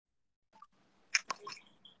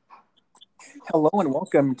Hello and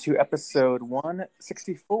welcome to episode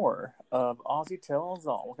 164 of Aussie Tells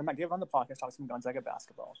All. Welcome back, David, on the podcast, talking some Gonzaga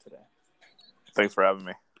basketball today. Thanks for having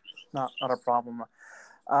me. Not a problem.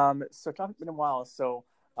 So, it's been a while. So,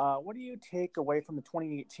 what do you take away from the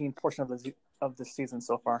 2018 portion of the season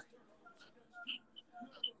so far?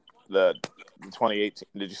 The 2018.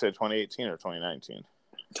 Did you say 2018 or 2019?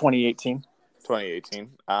 2018.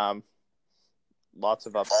 2018. Lots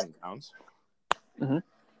of ups and downs.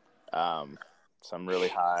 Mm-hmm. Some really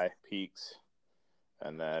high peaks,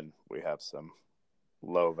 and then we have some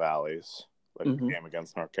low valleys, like the game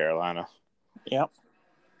against North Carolina. Yep.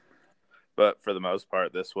 But for the most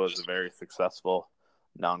part, this was a very successful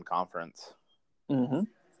non-conference. Mm-hmm.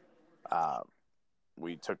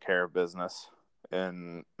 We took care of business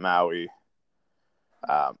in Maui,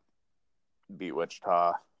 beat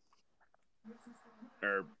Wichita,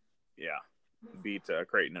 beat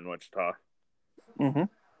Creighton and Wichita. Mm-hmm.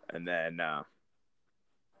 And then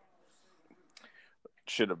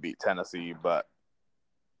should have beat Tennessee, but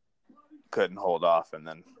couldn't hold off, and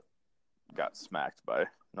then got smacked by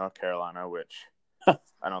North Carolina, which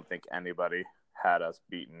I don't think anybody had us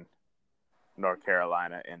beaten North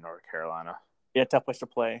Carolina in North Carolina. Yeah, tough place to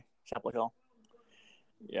play, Chapel Hill.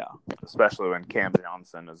 Yeah. Especially when Cam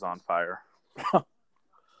Johnson is on fire.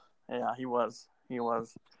 Yeah, he was. And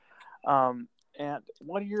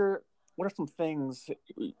what are some things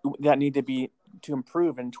that need to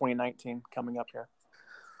improve in 2019 coming up here?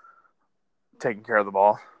 Taking care of the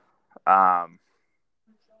ball.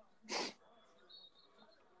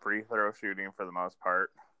 Free throw shooting for the most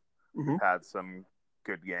part. Mm-hmm. We've had some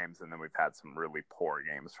good games, and then we've had some really poor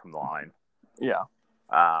games from the line. Yeah.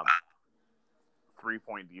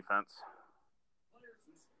 3-point defense.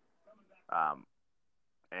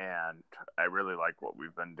 And I really like what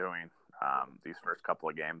we've been doing these first couple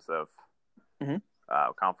of games of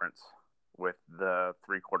conference with the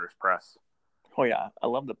three-quarters press. Oh, yeah. I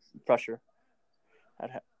love the pressure.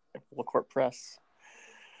 At full court press.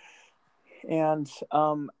 And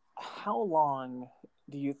how long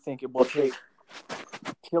do you think it will take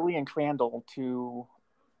Tilly and Crandall to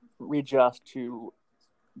readjust to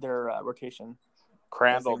their rotation?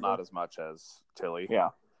 Crandall not as much as Tilly. Yeah.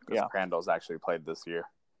 Because Crandall's actually played this year.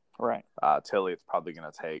 Right. Tilly, it's probably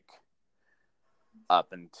going to take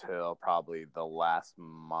up until probably the last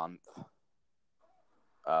month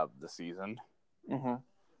of the season. Mm-hmm.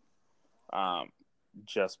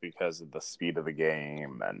 Just because of the speed of the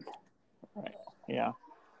game and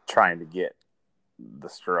trying to get the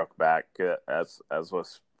stroke back, as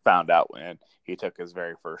was found out when he took his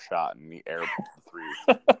very first shot and he airballed the three.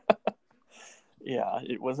 Yeah,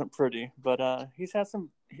 it wasn't pretty, but he's had some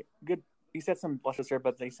good. He's had some blushes here,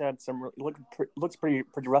 but he's had some. Looks pretty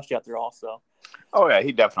rusty out there, also. Oh yeah,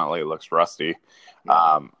 he definitely looks rusty.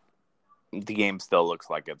 Yeah. The game still looks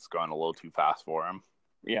like it's going a little too fast for him.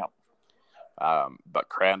 Yeah. But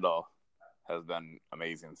Crandall has been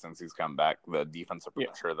amazing since he's come back. The defensive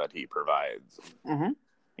pressure that he provides. Mm-hmm.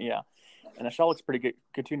 Yeah, and the shot looks pretty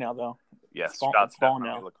good too now, though. Yes, shots definitely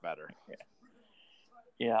now look better.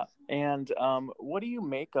 Yeah. And what do you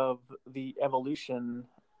make of the evolution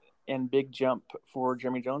and big jump for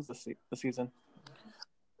Jeremy Jones this season?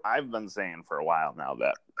 I've been saying for a while now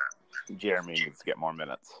that Jeremy needs to get more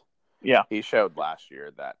minutes. Yeah. He showed last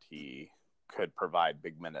year that he could provide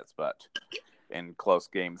big minutes, but in close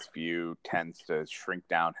games, few tends to shrink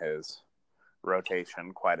down his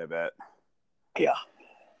rotation quite a bit. Yeah.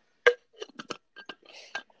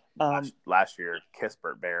 Last year,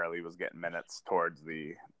 Kispert barely was getting minutes towards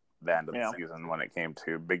the end of the season when it came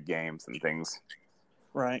to big games and things.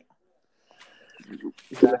 Right.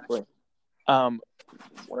 Exactly.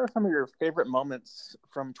 What are some of your favorite moments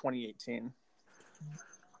from 2018?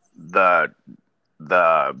 The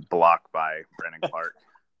block by Brennan Clark.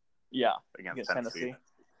 Yeah. Against Tennessee.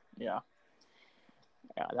 Yeah.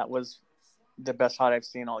 Yeah, that was the best shot I've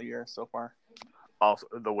seen all year so far. Also,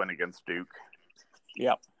 the win against Duke.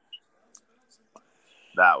 Yep.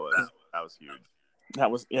 That was huge.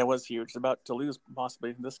 It was huge. About to lose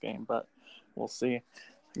possibly this game, but we'll see.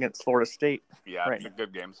 Against Florida State. Yeah, It's a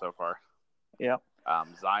good game so far. Yeah.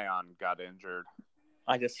 Zion got injured.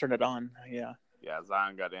 I just turned it on. Yeah. Yeah,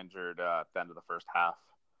 Zion got injured at the end of the first half.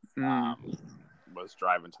 Mm. Was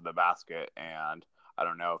driving to the basket, and I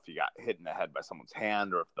don't know if he got hit in the head by someone's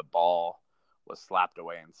hand or if the ball was slapped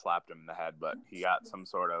away and slapped him in the head, but he got some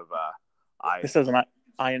sort of eye. This is an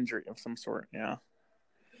eye injury of some sort, yeah.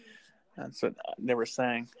 That's what they were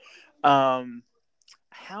saying. How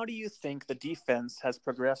do you think the defense has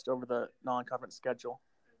progressed over the non-conference schedule?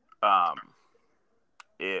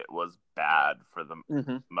 It was bad for the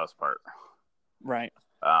most part. Right.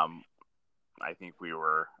 I think we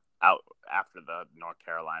were out after the North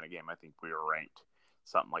Carolina game. I think we were ranked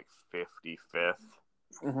something like 55th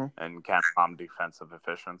in KenPom defensive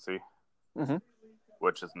efficiency,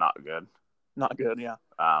 which is not good. Not good, yeah.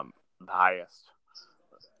 The highest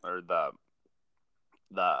or the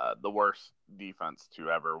worst defense to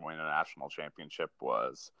ever win a national championship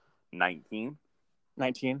was 19.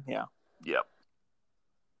 19, yeah. Yep.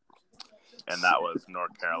 And that was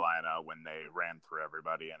North Carolina when they ran through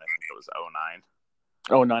everybody, and I think it was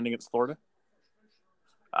 09. 09 against Florida?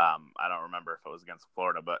 I don't remember if it was against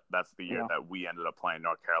Florida, but that's the year that we ended up playing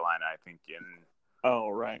North Carolina, I think, in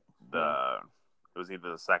it was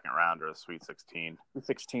either the second round or the Sweet 16. The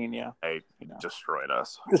 16, yeah. They destroyed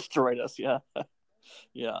us. Destroyed us, yeah.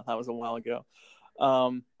 Yeah, that was a while ago.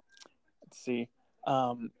 Let's see.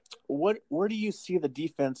 Where do you see the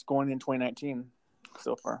defense going in 2019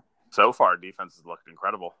 so far? So far, defense has looked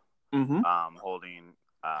incredible. Holding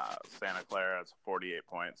Santa Clara at 48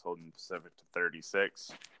 points, holding Pacific to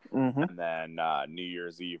 36. And then New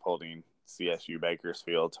Year's Eve holding CSU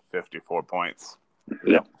Bakersfield to 54 points.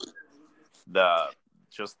 Yep.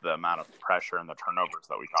 Just the amount of pressure and the turnovers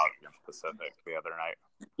that we caused against Pacific the other night.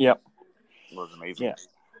 Yep. Was amazing. Yeah.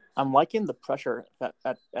 I'm liking the pressure at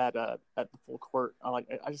the full court. I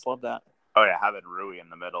just love that. Oh yeah, having Rui in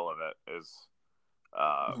the middle of it is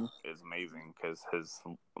amazing because his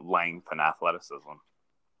length and athleticism.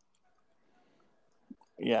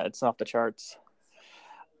 Yeah, it's off the charts.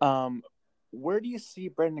 Where do you see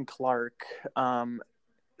Brandon Clark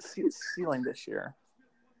ceiling this year?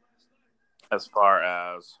 As far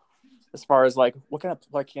as like what kind of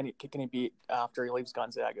player can he be after he leaves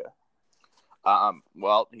Gonzaga?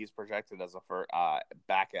 Well, he's projected as a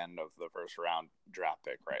back end of the first round draft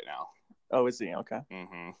pick right now. Oh, is he? Okay.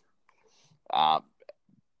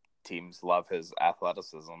 Teams love his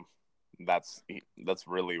athleticism. That's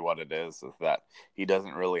really what it is that he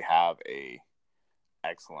doesn't really have a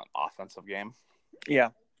excellent offensive game. Yeah.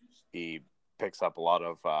 He picks up a lot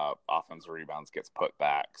of offensive rebounds, gets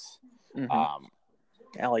putbacks,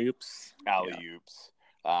 alley-oops.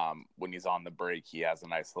 When he's on the break, he has a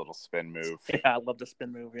nice little spin move. Yeah, I love the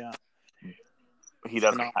spin move. Yeah. He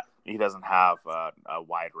doesn't have a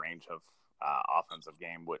wide range of offensive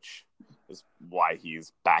game, which is why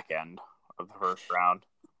he's back end of the first round.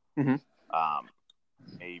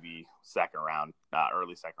 Maybe second round,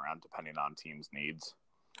 early second round, depending on teams' needs.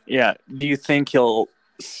 Yeah. Do you think he'll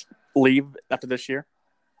leave after this year?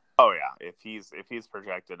 Oh yeah, if he's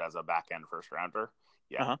projected as a back end first rounder,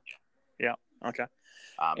 yeah. Yeah. Okay.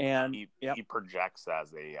 And he projects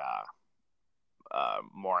as a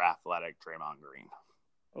more athletic Draymond Green.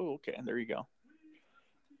 Oh, okay. There you go.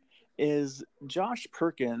 Is Josh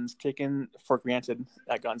Perkins taken for granted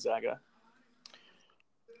at Gonzaga?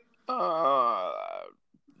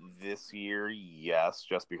 This year, yes,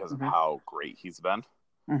 just because of how great he's been.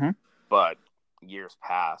 But years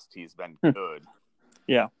past, he's been good.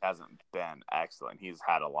 Yeah. Hasn't been excellent. He's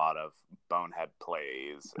had a lot of bonehead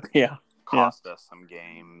plays. Yeah. Cost us some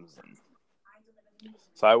games. And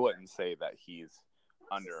so I wouldn't say that he's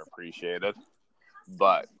underappreciated.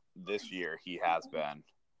 But this year, he has been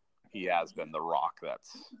the rock that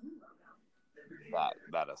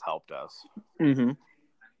has helped us.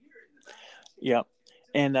 Yep.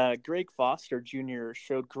 And Greg Foster Jr.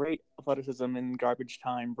 showed great athleticism in garbage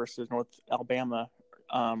time versus North Alabama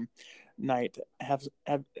night. Hasn't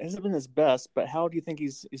been his best, but how do you think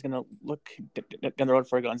he's going to look down the road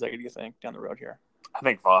for Gonzaga? Do you think down the road here? I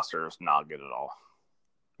think Foster is not good at all.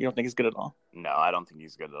 You don't think he's good at all? No, I don't think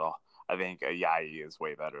he's good at all. I think Yayi is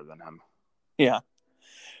way better than him. Yeah.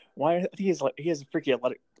 Why? I think he has a freaky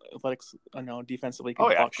athletics. I know defensively. Can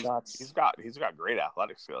block shots. He's got great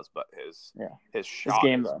athletic skills, but his shot his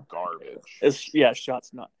game, is garbage. The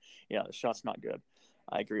shot's not good.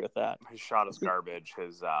 I agree with that. His shot is garbage.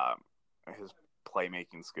 His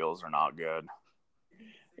playmaking skills are not good.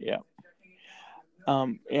 Yeah.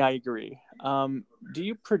 I agree. Do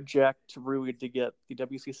you project Rui to get the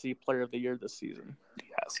WCC Player of the Year this season?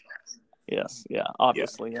 Yes. Yeah.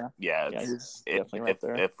 Obviously. Yeah. He's definitely right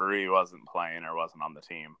there. If Rui wasn't playing or wasn't on the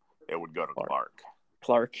team, it would go to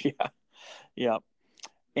Clark. Yeah.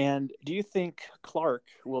 And do you think Clark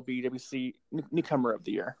will be WCC Newcomer of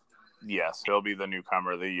the Year? Yes, he'll be the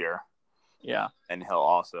Newcomer of the Year. Yeah. And he'll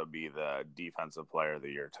also be the Defensive Player of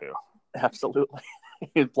the Year too. Absolutely.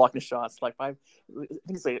 He's blocking shots like five. I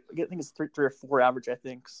think it's 3 or 4 average. I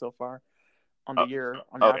think so far on the year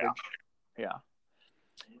on average. Yeah.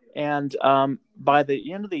 And by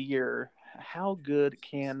the end of the year, how good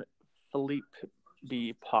can Philippe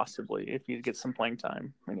be possibly if he gets some playing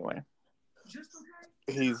time? Anyway,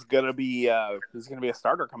 he's gonna be a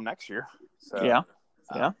starter come next year. So Yeah.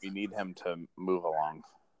 we need him to move along.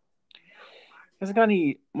 Hasn't got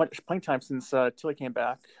any much playing time since Tilly came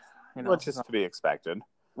back. Which is to be expected.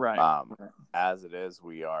 Right. As it is,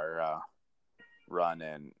 we are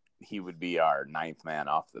running. He would be our 9th man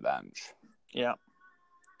off the bench. Yeah.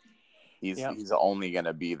 He's only going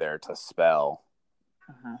to be there to spell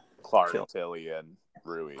Clark, Tilly, and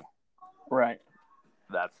Rui. Right.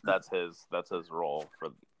 That's his role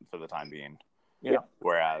for the time being. Yeah.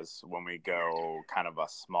 Whereas when we go kind of a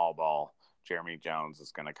small ball, Jeremy Jones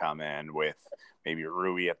is going to come in with maybe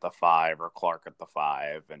Rui at the 5 or Clark at the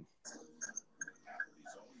 5, and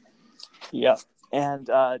yeah. And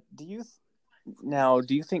do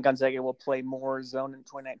you think Gonzaga will play more zone in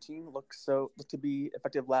 2019? Look to be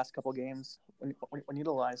effective last couple games when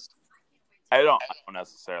utilized. I don't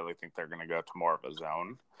necessarily think they're going to go to more of a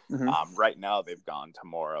zone. Mm-hmm. Right now, they've gone to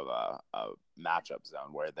more of a matchup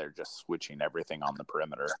zone where they're just switching everything on the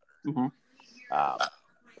perimeter. Mm-hmm.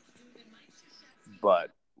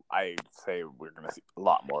 But I say we're going to see a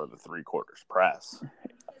lot more of the 3/4 press.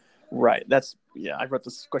 Right. I wrote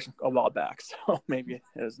this question a while back, so maybe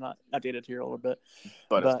it is not outdated here a little bit.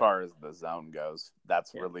 But as far as the zone goes,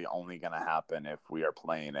 that's really only going to happen if we are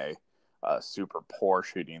playing a super poor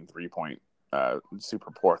shooting 3-point,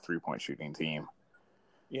 super poor 3-point shooting team.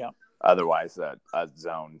 Yeah. Otherwise, a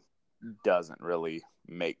zone doesn't really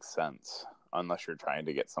make sense unless you're trying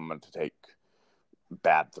to get someone to take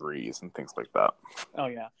bad threes and things like that. Oh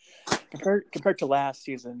yeah. Compared to last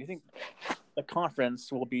season, do you think the conference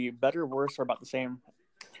will be better, worse, or about the same?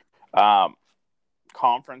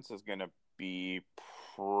 Conference is going to be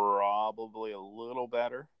probably a little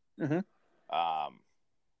better. Mm-hmm.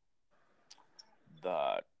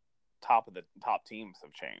 The top teams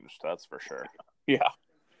have changed. That's for sure. Yeah.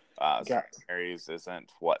 St. Mary's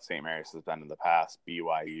isn't what St. Mary's has been in the past.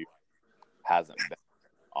 BYU hasn't been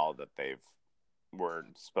all that were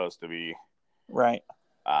supposed to be. Right.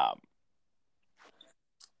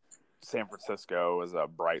 San Francisco is a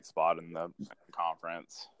bright spot in the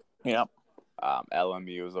conference. Yeah.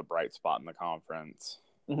 LMU is a bright spot in the conference.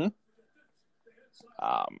 Mm-hmm.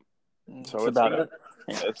 So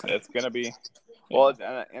it's going to be well,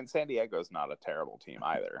 and San Diego's not a terrible team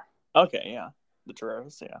either. Okay, yeah, the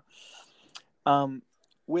Toreros, yeah.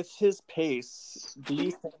 With his pace, do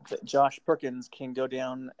you think that Josh Perkins can go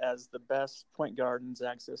down as the best point guard in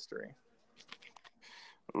Zag's history?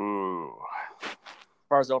 Ooh. As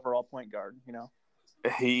far as overall point guard,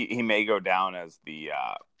 he may go down as the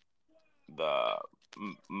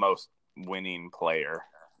most winning player,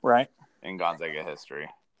 right, in Gonzaga history.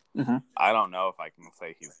 Mm-hmm. I don't know if I can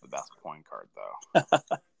say he's the best point guard though,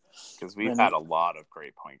 because we've had a lot of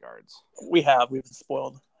great point guards. We've been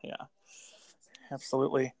spoiled, yeah,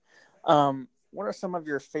 absolutely. What are some of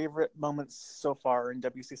your favorite moments so far in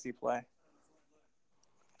WCC play?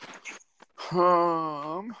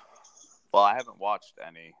 Well, I haven't watched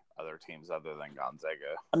any other teams other than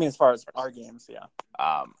Gonzaga. I mean, as far as our games, yeah.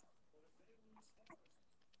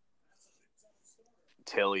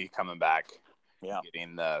 Tilly coming back, yeah,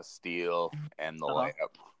 getting the steal and the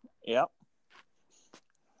layup. Yep.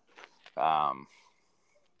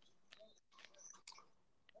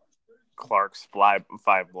 Clark's 5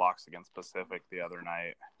 blocks against Pacific the other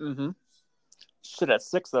night. Mm-hmm. Should have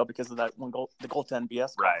 6 though because of that one goal, the goaltend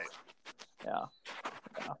BS. Right. Yeah.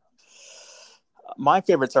 My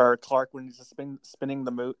favorites are Clark when he's just spinning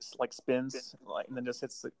the moves, like spins, and then just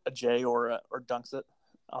hits a J or dunks it.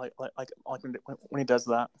 I like when he does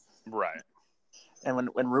that. Right. And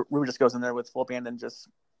when Rui just goes in there with full band and just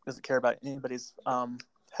doesn't care about anybody's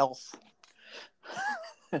health,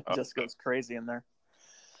 just goes crazy in there.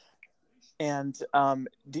 And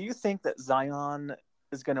do you think that Zion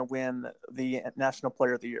is going to win the National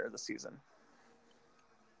Player of the Year this season?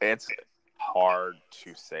 It's hard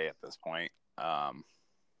to say at this point.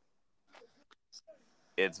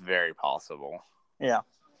 It's very possible. Yeah.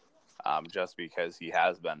 Just because he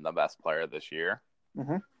has been the best player this year.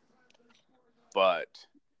 Mm-hmm. But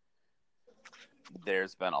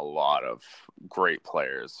there's been a lot of great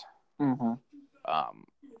players. Mm-hmm.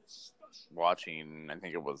 Watching, I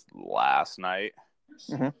think it was last night,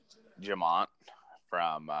 mm-hmm. Jamont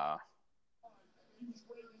from I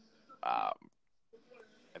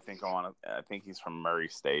think he's from Murray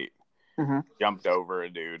State. Mm-hmm. Jumped over a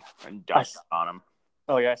dude and dunked on him.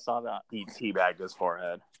 Oh yeah, I saw that. He teabagged his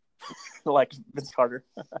forehead. Like Vince Carter.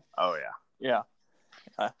 Oh yeah. Yeah.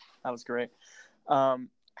 That was great.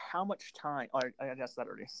 How much time? Oh, I asked that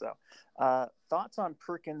already. So, thoughts on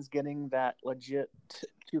Perkins getting that legit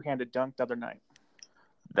two-handed dunk the other night?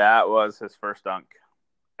 That was his first dunk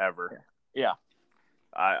ever. Yeah.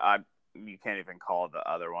 you can't even call the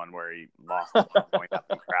other one where he lost the point up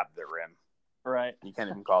and grabbed the rim. Right. You can't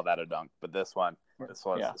even call that a dunk. But this was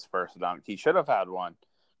his first dunk. He should have had one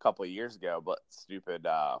a couple of years ago, but stupid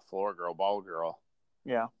floor girl, ball girl,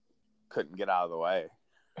 couldn't get out of the way.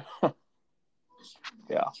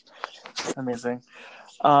 Yeah, amazing.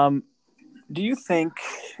 Do you think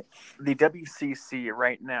the WCC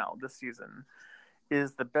right now this season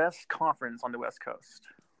is the best conference on the West Coast?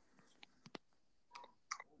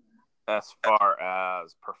 As far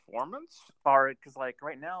as performance, because like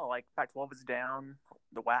right now, like Pac-12 is down,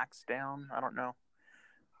 the WAC's down. I don't know,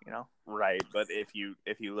 right? But if you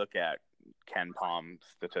look at Ken Palm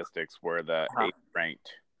statistics, we're the 8th ranked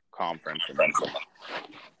conference, and then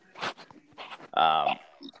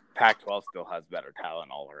Pac-12 still has better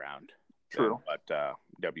talent all around. True. But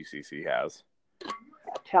WCC has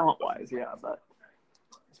talent-wise, yeah. But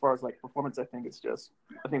as far as like performance, I think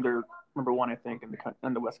they're number one. I think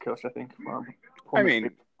in the West Coast. I think. I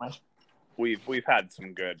mean, we've had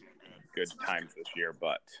some good times this year,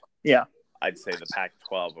 but yeah, I'd say the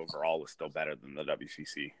Pac-12 overall was still better than the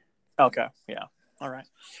WCC. Okay. Yeah. All right.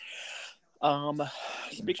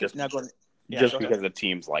 Speaking now going. Yeah, just because of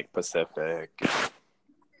teams like Pacific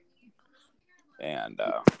and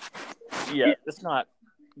it's not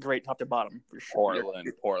great top to bottom for sure.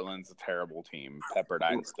 Portland's a terrible team.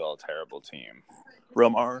 Pepperdine's still a terrible team.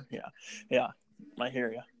 Romar, yeah, I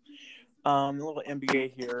hear you. A little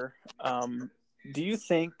NBA here. Do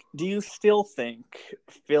you still think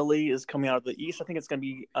Philly is coming out of the East? I think it's going to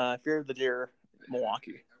be Fear of the Deer,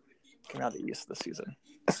 Milwaukee coming out of the East this season.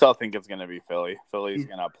 I still think it's going to be Philly. Philly's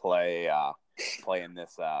going to play in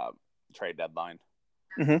this trade deadline.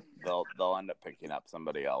 Mm-hmm. They'll end up picking up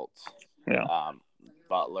somebody else. Yeah.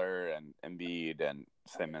 Butler and Embiid and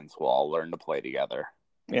Simmons will all learn to play together.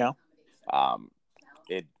 Yeah.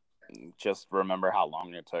 It just remember how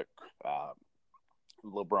long it took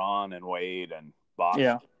LeBron and Wade and Bosh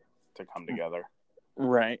to come together.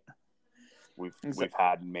 Right. We've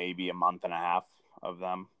had maybe a month and a half of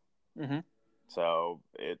them. Mm-hmm. So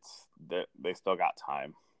they still got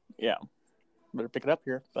time. Yeah. Better pick it up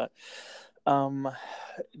here. But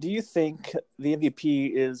do you think the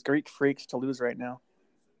MVP is Greek Freaks to lose right now?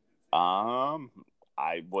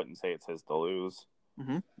 I wouldn't say it's his to lose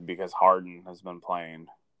because Harden has been playing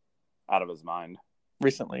out of his mind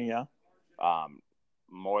recently. Yeah.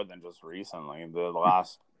 More than just recently. The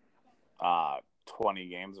last 20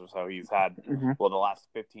 games or so he's had. Well, the last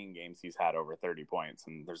 15 games he's had over 30 points,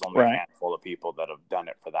 and there's only a handful of people that have done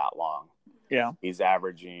it for that long. Yeah. He's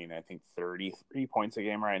averaging, I think, 33 points a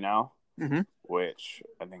game right now, which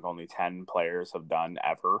I think only 10 players have done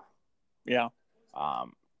ever. Yeah.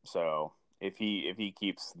 So if he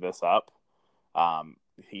keeps this up,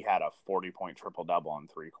 he had a 40-point triple-double in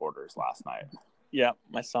 3 quarters last night. Yeah,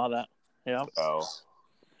 I saw that. Yeah. So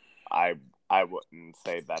I wouldn't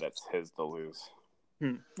say that it's his to lose.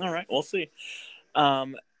 All right, we'll see.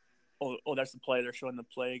 That's the play. They're showing the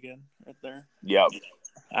play again right there. Yep.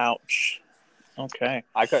 Ouch. Okay.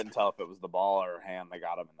 I couldn't tell if it was the ball or hand that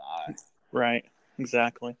got him in the eye. Right.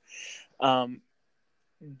 Exactly.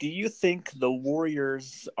 Do you think the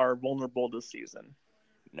Warriors are vulnerable this season?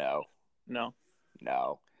 No. No.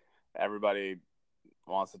 Everybody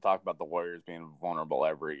wants to talk about the Warriors being vulnerable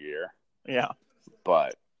every year. Yeah.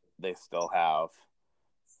 But they still have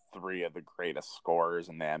 3 of the greatest scorers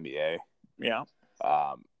in the NBA. Yeah.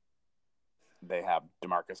 They have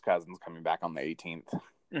DeMarcus Cousins coming back on the 18th.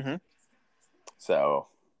 Mm-hmm. So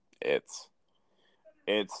it's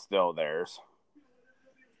still theirs.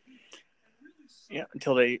 Yeah,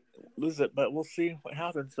 until they lose it, but we'll see what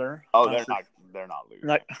happens there. Oh, they're not losing.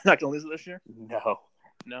 Not going to lose it this year? No.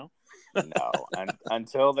 No. And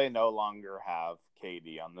until they no longer have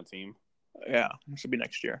KD on the team. Yeah, it should be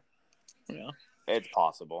next year. Yeah. It's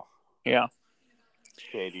possible. Yeah.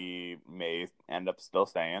 KD may end up still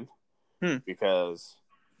staying because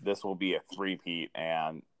this will be a 3-peat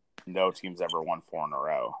and no team's ever won 4 in a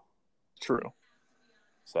row. True.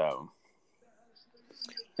 So.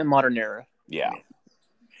 In modern era. Yeah.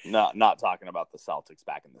 Not talking about the Celtics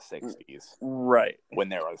back in the 60s. Right. When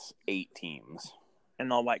there was 8 teams.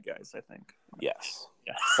 And all white guys, I think. Yes.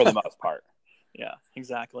 Yeah. For the most part. Yeah,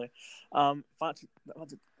 exactly.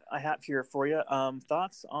 I have here for you.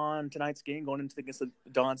 Thoughts on tonight's game going into against the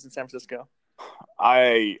Dons in San Francisco?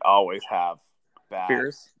 I always have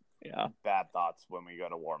fears. Yeah. Bad thoughts when we go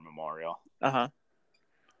to War Memorial. Uh-huh.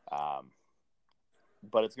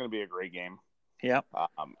 But it's going to be a great game. Yep.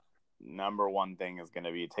 Number one thing is going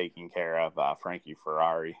to be taking care of Frankie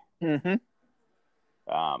Ferrari. Mm-hmm.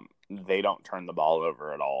 They don't turn the ball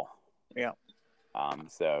over at all. Yeah.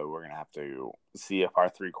 So we're going to have to see if our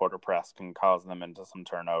three-quarter press can cause them into some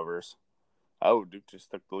turnovers. Oh, Duke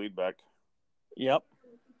just took the lead back. Yep.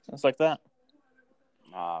 It's like that.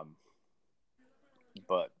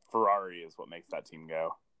 But Ferrari is what makes that team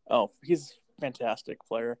go. Oh, he's a fantastic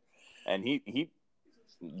player. And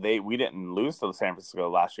we didn't lose to San Francisco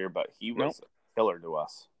last year, but he was a killer to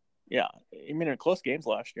us. Yeah. He made it close games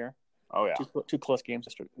last year. Oh, yeah. Two close games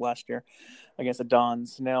last year against the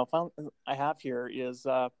Dons. Now, I have here is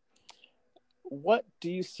what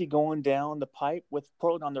do you see going down the pipe with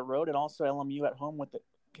Portland on the road and also LMU at home with the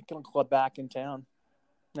Kicking Club back in town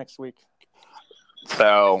next week?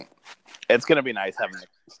 So it's going to be nice having the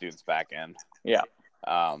students back in. Yeah.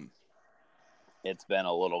 It's been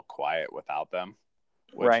a little quiet without them,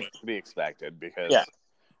 which is to be expected because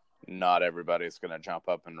not everybody's going to jump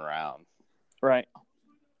up and around. Right.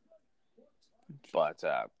 But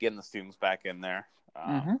getting the students back in there,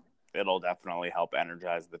 it'll definitely help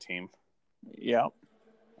energize the team. Yeah.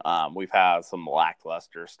 We've had some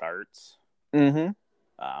lackluster starts. Mm-hmm.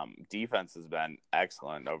 Defense has been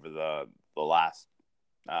excellent over the last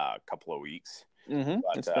couple of weeks. Mm-hmm.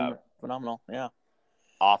 But, it's been phenomenal. Yeah.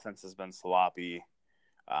 Offense has been sloppy.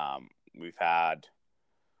 We've had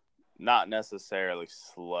not necessarily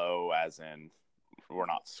slow as in we're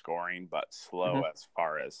not scoring, but slow as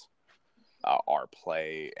far as our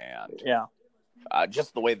play and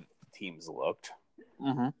just the way the teams looked.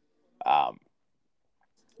 Mm-hmm.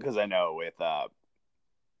 Because I know with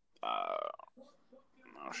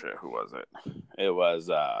who was it? It was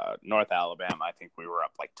North Alabama. I think we were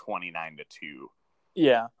up like 29-2.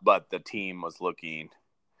 Yeah, but the team was looking.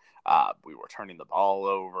 We were turning the ball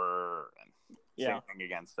over, and same thing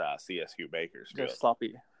against CSU Bakersfield. Just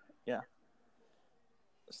sloppy,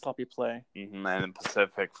 sloppy play. Mm-hmm. And in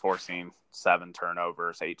Pacific forcing 8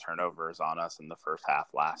 turnovers on us in the first half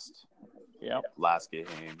last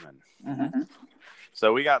game, and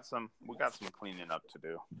so we got some cleaning up to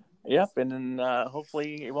do. Yep, and then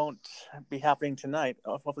hopefully it won't be happening tonight.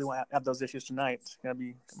 Hopefully we won't have those issues tonight.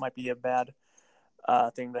 It might be a bad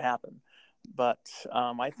thing to happen, but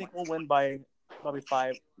I think we'll win by probably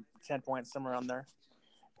 5-10 points somewhere on there,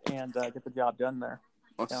 and get the job done there.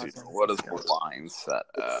 Let's see. What is the line set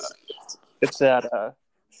at? It's at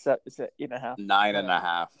 8.5.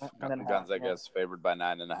 9.5. Gonzaga is favored by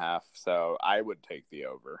 9.5, so I would take the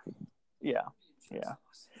over. Yeah.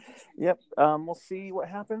 Yep. We'll see what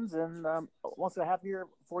happens, and once I have here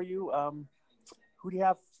for you, who do you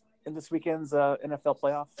have in this weekend's NFL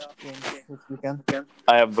playoff game this weekend?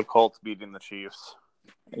 I have the Colts beating the Chiefs.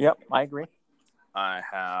 Yep, I agree. I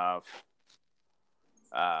have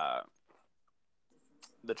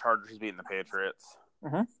the Chargers beating the Patriots.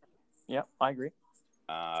 Mm-hmm. Yep, I agree.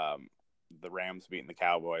 The Rams beating the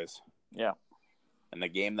Cowboys. Yeah. And the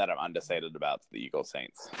game that I'm undecided about is the Eagles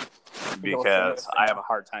Saints. Because I have a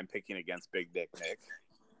hard time picking against Big Dick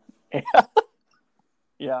Nick.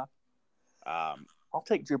 Yeah. I'll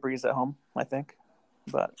take Drew Brees at home, I think.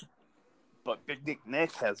 But Big Dick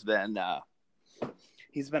Nick has been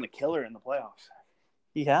he's been a killer in the playoffs.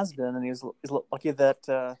 He has been, and he's lucky that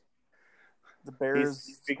the Bears...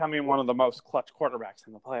 He's becoming one of the most clutch quarterbacks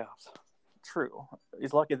in the playoffs. True.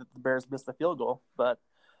 He's lucky that the Bears missed the field goal, but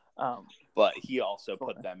he also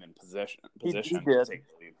put them in position he to take did. the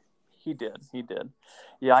lead. He did.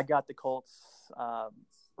 Yeah, I got the Colts,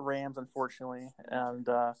 Rams, unfortunately, and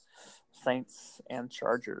Saints and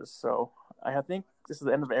Chargers. So I think this is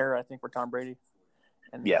the end of the era, I think, for Tom Brady.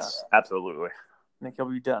 And, yes, absolutely. I think he'll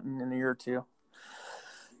be done in a year or two.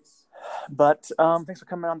 But thanks for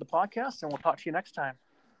coming on the podcast, and we'll talk to you next time.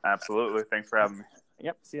 Absolutely. Thanks for having me.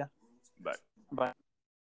 Yep. See ya. Bye. Bye.